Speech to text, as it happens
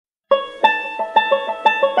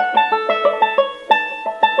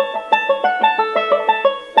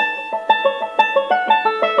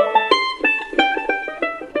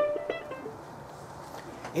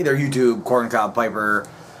Hey there YouTube, Corncob Piper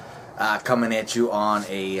coming at you on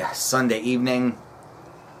a Sunday evening.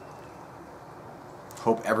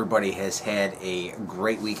 Hope everybody has had a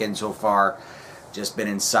great weekend so far. Just been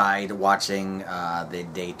inside watching the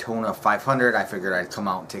Daytona 500. I figured I'd come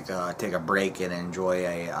out and take a break and enjoy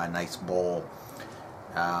a nice bowl.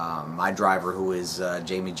 My driver, who is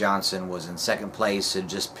Jamie Johnson, was in second place and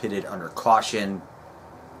just pitted under caution.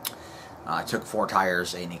 Took 4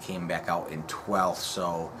 tires and he came back out in 12th,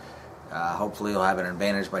 so hopefully he'll have an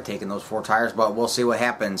advantage by taking those 4 tires, but we'll see what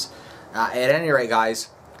happens. At any rate, guys,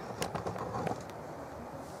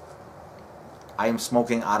 I am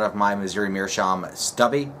smoking out of my Missouri Meerschaum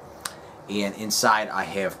Stubby, and inside I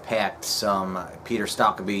have packed some Peter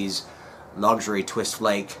Stokkebye's Luxury Twist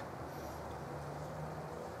Flake,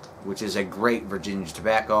 which is a great Virginia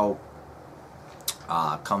tobacco.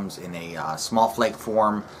 Comes in a small flake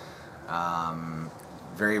form.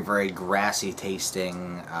 Very, very grassy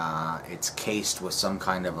tasting. It's cased with some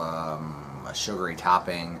kind of a sugary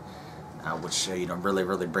topping, which really,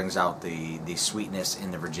 really brings out the sweetness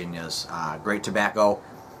in the Virginias. Great tobacco.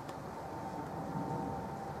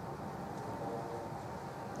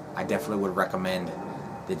 I definitely would recommend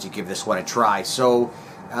that you give this one a try. So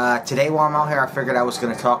today, while I'm out here, I figured I was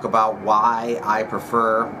going to talk about why I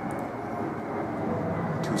prefer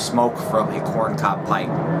to smoke from a corncob pipe.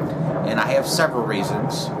 And I have several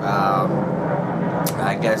reasons.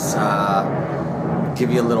 I guess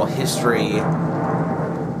give you a little history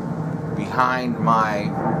behind my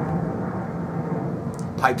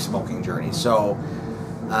pipe smoking journey. So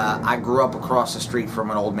I grew up across the street from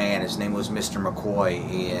an old man. His name was Mr. McCoy,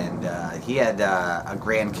 and he had a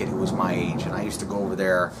grandkid who was my age, and I used to go over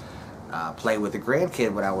there play with the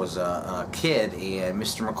grandkid when I was a kid. And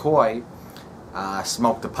Mr. McCoy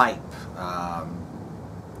smoked a pipe.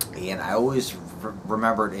 And I always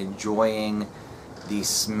remembered enjoying the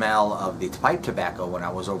smell of the pipe tobacco when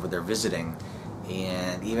I was over there visiting.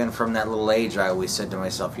 And even from that little age, I always said to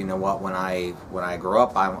myself, you know what, when I grow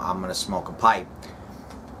up, I'm going to smoke a pipe.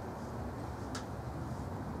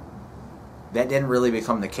 That didn't really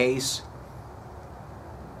become the case,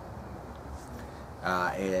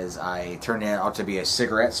 as I turned out to be a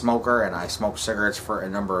cigarette smoker, and I smoked cigarettes for a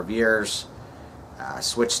number of years.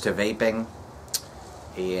 Switched to vaping.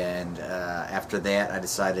 And after that, I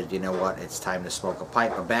decided, you know what, it's time to smoke a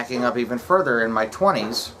pipe. But backing up even further, in my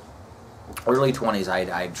 20s, early 20s,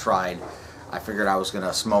 I figured I was going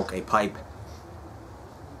to smoke a pipe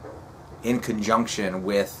in conjunction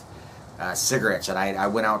with cigarettes. And I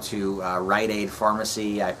went out to Rite Aid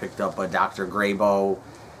Pharmacy. I picked up a Dr. Grabo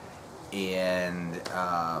and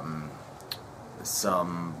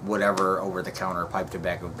some whatever over-the-counter pipe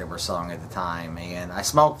tobacco they were selling at the time, and I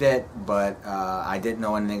smoked it, but I didn't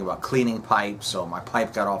know anything about cleaning pipes, so my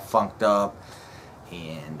pipe got all funked up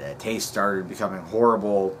and the taste started becoming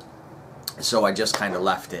horrible, so I just kind of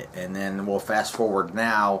left it. And then we'll fast forward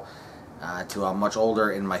now to I'm much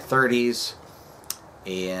older, in my 30s,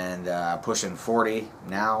 and pushing 40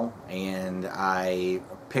 now, and I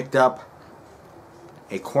picked up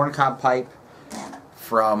a corncob pipe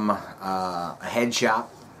from a head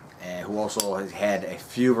shop, who also has had a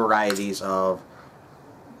few varieties of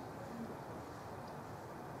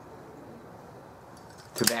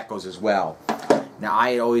tobaccos as well. Now, I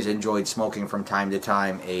had always enjoyed smoking from time to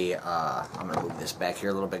time I'm going to move this back here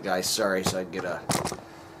a little bit, guys, sorry, so I can get a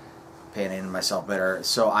pan in myself better.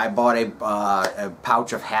 So I bought a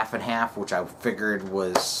pouch of half and half, which I figured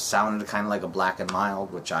sounded kind of like a Black and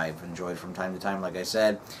Mild, which I've enjoyed from time to time, like I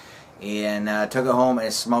said. And took it home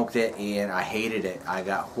and smoked it, and I hated it. I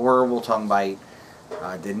got horrible tongue bite.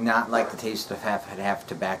 Did not like the taste of half and half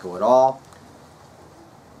tobacco at all.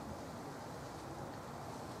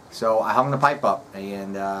 So I hung the pipe up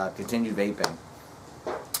and continued vaping.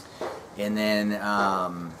 And then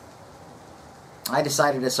I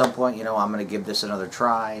decided at some point, I'm going to give this another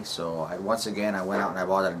try. So once again, I went out and I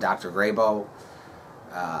bought a Dr. Grabo.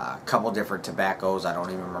 A couple different tobaccos. I don't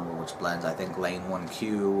even remember which blends. I think Lane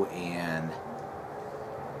 1Q and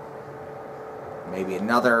maybe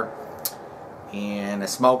another. And I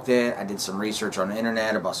smoked it. I did some research on the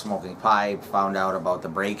internet about smoking pipe. Found out about the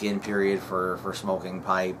break-in period for smoking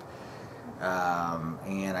pipe.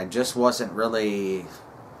 And I just wasn't really,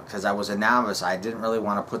 because I was a novice, I didn't really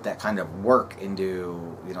want to put that kind of work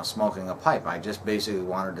into smoking a pipe. I just basically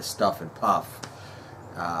wanted to stuff and puff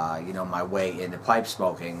my way into pipe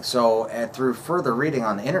smoking. So through further reading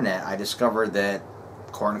on the internet, I discovered that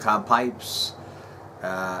corncob pipes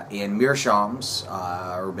and meerschaums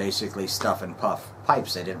are basically stuff and puff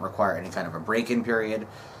pipes. They didn't require any kind of a break-in period.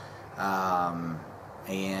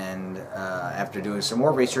 And after doing some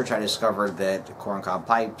more research, I discovered that corncob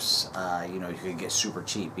pipes, you know, you could get super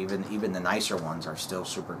cheap. Even the nicer ones are still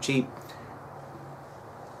super cheap.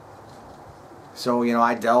 So, you know,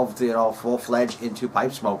 I delved, you know, full-fledged into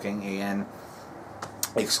pipe smoking, and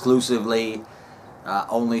exclusively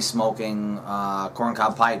only smoking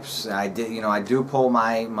corncob pipes. I do pull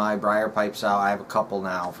my briar pipes out. I have a couple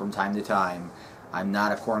now from time to time. I'm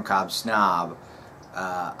not a corncob snob.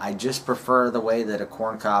 I just prefer the way that a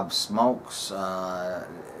corncob smokes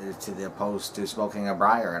opposed to smoking a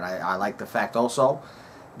briar, and I like the fact also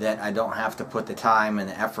that I don't have to put the time and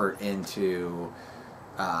the effort into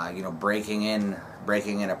you know, breaking in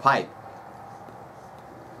a pipe.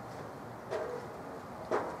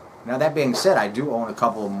 Now, that being said, I do own a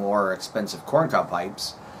couple more expensive corncob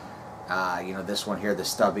pipes. You know, this one here, the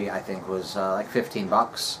stubby, I think was like 15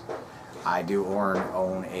 bucks. I do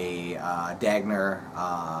own a Dagner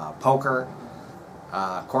poker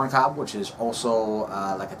corncob, which is also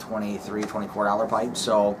like a $23, $24 pipe.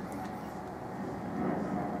 So,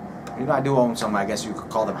 you know, I do own some, I guess you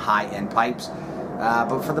could call them high-end pipes.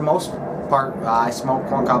 But for the most part, I smoke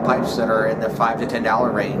corncob pipes that are in the $5 to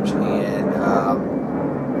 $10 range, and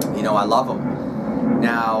you know, I love them.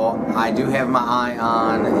 Now, I do have my eye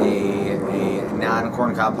on a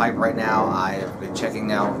non-corncob pipe right now. I have been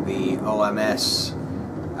checking out the OMS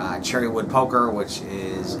Cherrywood Poker, which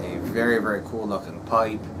is a very, very cool looking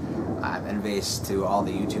pipe. I'm envious to all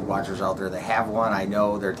the YouTube watchers out there that have one. I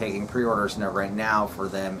know they're taking pre-orders right now for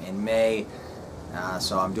them in May.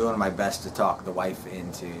 So I'm doing my best to talk the wife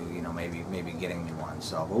into, you know, maybe getting me one.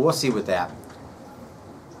 So, but we'll see with that.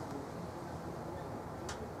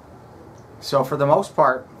 So for the most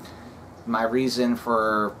part, my reason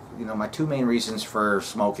for, you know, my two main reasons for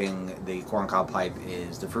smoking the corncob pipe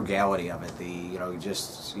is the frugality of it. You know,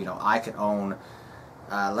 just, you know, I could own,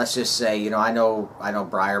 let's just say, you know, I know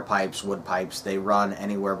briar pipes, wood pipes, they run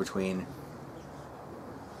anywhere between,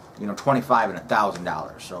 you know, $25 and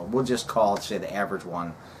 $1,000. So we'll just call it, say the average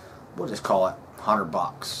one, we'll just call it 100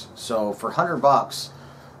 bucks. So for 100 bucks,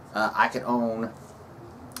 I could own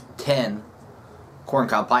 10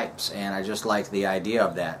 corncob pipes, and I just like the idea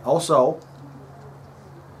of that. Also,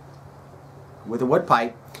 with a wood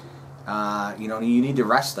pipe, you know, you need to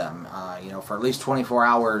rest them, you know, for at least 24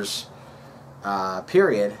 hours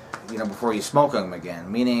period, you know, before you smoke them again.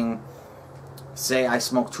 Meaning, say I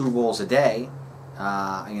smoke 2 bowls a day,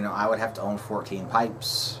 you know, I would have to own 14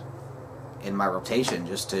 pipes in my rotation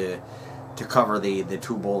just to cover the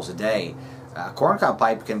 2 bowls a day. Corncob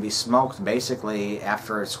pipe can be smoked basically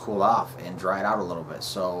after it's cooled off and dried out a little bit.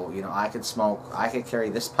 So, you know, I could carry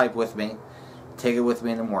this pipe with me, take it with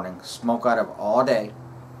me in the morning, smoke out of all day,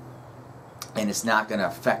 and it's not going to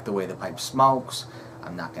affect the way the pipe smokes.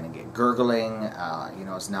 I'm not going to get gurgling. You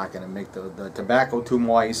know, it's not going to make the tobacco too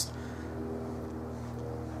moist.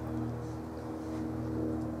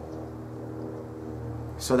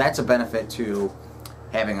 So that's a benefit to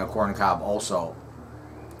having a corncob also.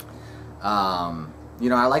 You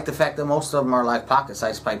know, I like the fact that most of them are like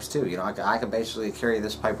pocket-sized pipes too. You know, I can basically carry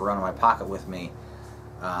this pipe around in my pocket with me,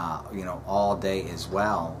 you know, all day as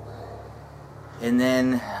well. And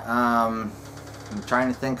then, I'm trying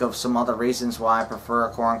to think of some other reasons why I prefer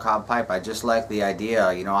a corncob pipe. I just like the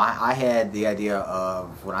idea. You know, I had the idea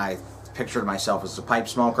of, when I pictured myself as a pipe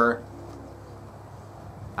smoker,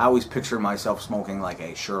 I always pictured myself smoking like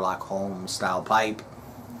a Sherlock Holmes style pipe.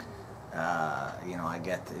 You know, I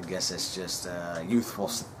guess it's just youthful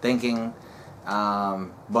thinking,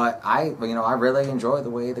 but you know, I really enjoy the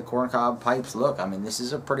way the corncob pipes look. I mean, this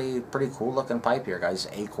is a pretty cool looking pipe here, guys.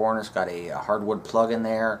 Acorn, it's got a hardwood plug in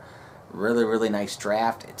there. Really nice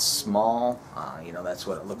draft. It's small. You know, that's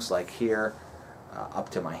what it looks like here, up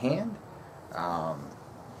to my hand.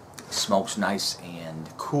 Smokes nice and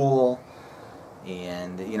cool.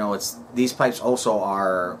 And you know, these pipes also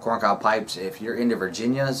are corncob pipes. If you're into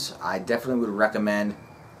Virginias, I definitely would recommend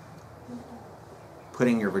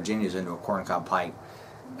putting your Virginias into a corncob pipe.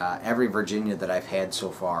 Every Virginia that I've had so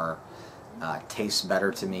far tastes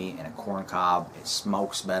better to me in a corncob. It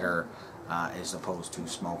smokes better as opposed to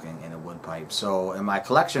smoking in a wood pipe. So in my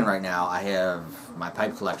collection right now, I have my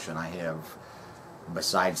pipe collection. I have,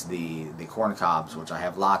 besides the corncobs, which I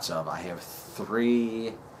have lots of, I have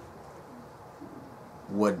 3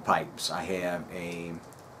 wood pipes. I have a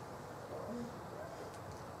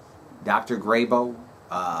Dr. Grabo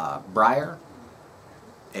briar,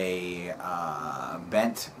 a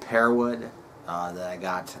bent pearwood that I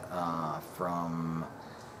got from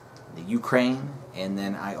the Ukraine, and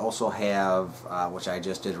then I also have, which I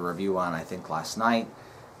just did a review on, I think last night,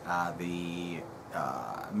 the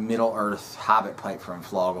Middle Earth Hobbit pipe from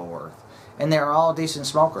Floggle-Worth, and they're all decent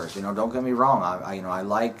smokers. You know, don't get me wrong. I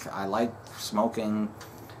like smoking.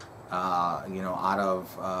 Out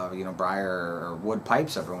of briar or wood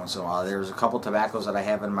pipes every once in a while. There's a couple tobaccos that I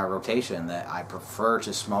have in my rotation that I prefer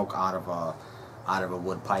to smoke out of a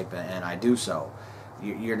wood pipe, and I do so.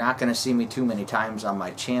 You're not going to see me too many times on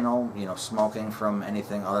my channel, smoking from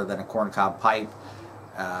anything other than a corncob pipe.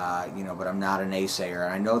 But I'm not a naysayer.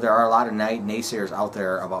 And I know there are a lot of naysayers out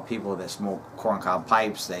there about people that smoke corncob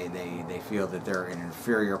pipes. They feel that they're an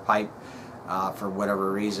inferior pipe for whatever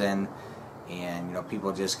reason. And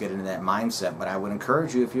people just get into that mindset. But I would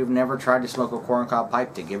encourage you, if you've never tried to smoke a corncob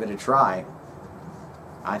pipe, to give it a try.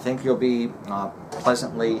 I think you'll be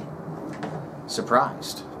pleasantly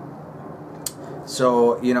surprised.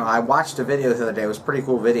 So I watched a video the other day. It was a pretty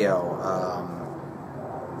cool video.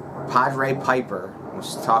 Padre Piper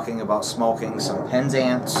was talking about smoking some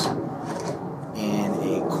Penzance in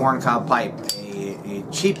a corncob pipe, a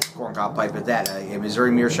cheap corncob pipe at that, a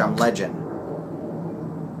Missouri Meerschaum Legend.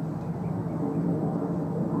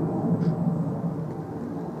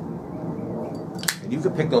 You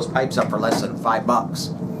could pick those pipes up for less than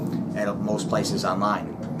 $5 at most places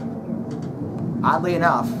online. Oddly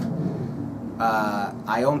enough,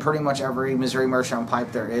 I own pretty much every Missouri Meerschaum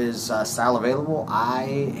pipe there is style available.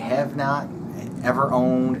 I have not ever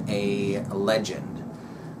owned a Legend.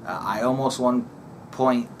 I almost one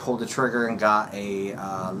point pulled the trigger and got a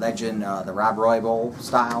Legend, the Rob Roybal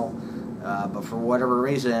style, but for whatever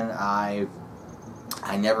reason, I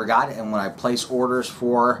never got it. And when I place orders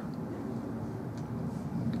for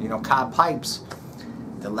cob pipes,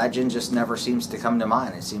 the Legend just never seems to come to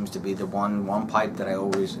mind. It seems to be the one pipe that I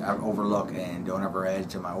always overlook and don't ever add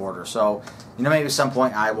to my order. So maybe at some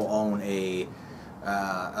point I will own a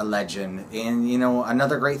Legend. And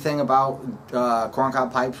another great thing about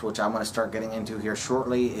corncob pipes, which I'm going to start getting into here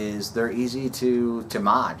shortly, is they're easy to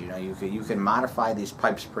mod. You can modify these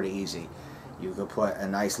pipes pretty easy. You could put a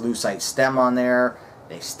nice lucite stem on there.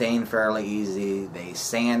 They stain fairly easy. They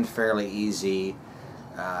sand fairly easy.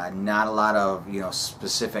 Not a lot of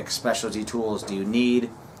specific specialty tools do you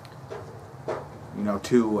need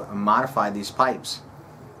to modify these pipes,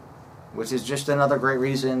 which is just another great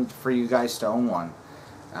reason for you guys to own one.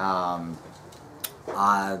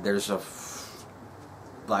 There's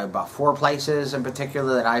about 4 places in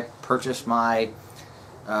particular that I purchased my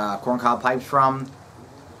corncob pipes from.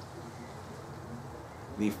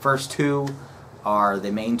 The first 2 are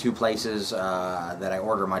the main 2 places that I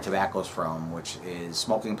order my tobaccos from, which is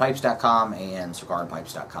smokingpipes.com and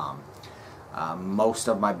cigarpipes.com. Most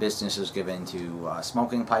of my business is given to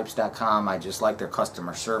smokingpipes.com. I just like their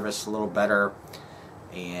customer service a little better,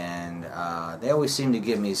 and they always seem to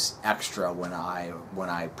give me extra when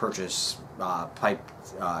I purchase pipe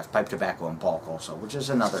tobacco in bulk also, which is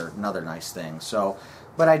another nice thing. So.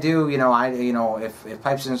 But I do, if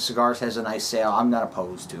Pipes and Cigars has a nice sale, I'm not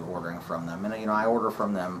opposed to ordering from them. And, I order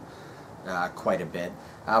from them quite a bit.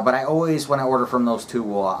 But I always, when I order from those 2,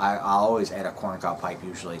 I'll always add a corncob pipe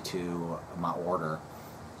usually to my order.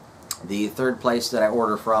 The 3rd place that I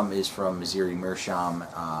order from is from Missouri Meerschaum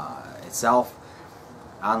itself,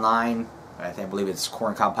 online. I believe it's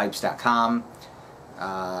corncobpipes.com.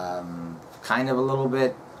 Kind of a little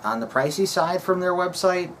bit on the pricey side from their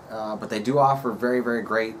website, but they do offer very, very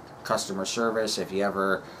great customer service. If you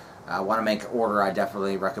ever want to make an order, I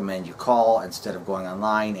definitely recommend you call instead of going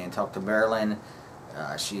online and talk to Marilyn.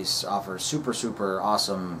 She's offers super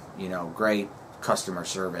awesome, great customer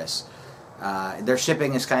service. Their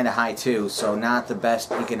shipping is kind of high too, so not the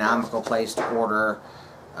best economical place to order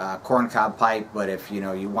corncob pipe, but if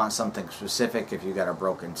you want something specific, if you got a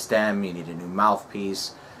broken stem, you need a new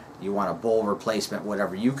mouthpiece, you want a bowl replacement,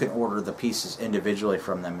 whatever, you can order the pieces individually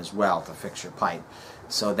from them as well to fix your pipe.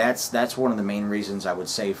 So that's one of the main reasons I would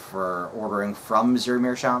say for ordering from Missouri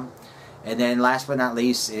Meerschaum. And then last but not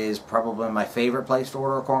least is probably my favorite place to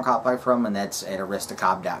order a corncob pipe from, and that's at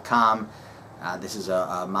aristocob.com. This is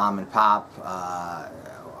a mom and pop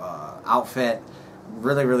outfit.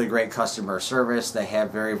 Really great customer service. They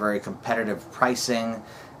have very competitive pricing.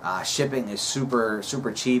 Shipping is super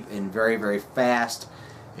cheap and very fast.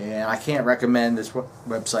 And I can't recommend this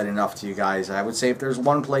website enough to you guys. I would say if there's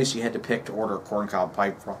one place you had to pick to order a corncob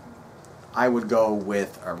pipe from, I would go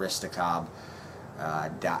with aristocob.com.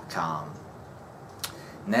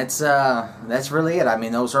 And that's really it. I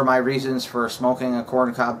mean, those are my reasons for smoking a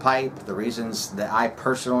corncob pipe. The reasons that I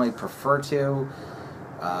personally prefer to.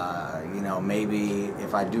 Maybe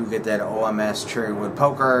if I do get that OMS Cherrywood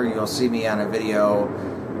Poker, you'll see me on a video,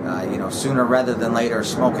 sooner rather than later,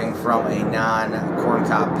 smoking from a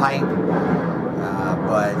non-corncob pipe.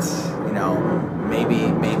 but you know,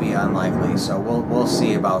 maybe unlikely. So we'll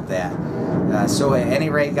see about that. So at any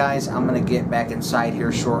rate, guys, I'm gonna get back inside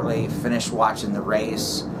here shortly. Finish watching the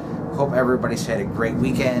race. Hope everybody's had a great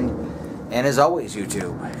weekend. And as always,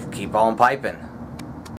 YouTube, keep on piping.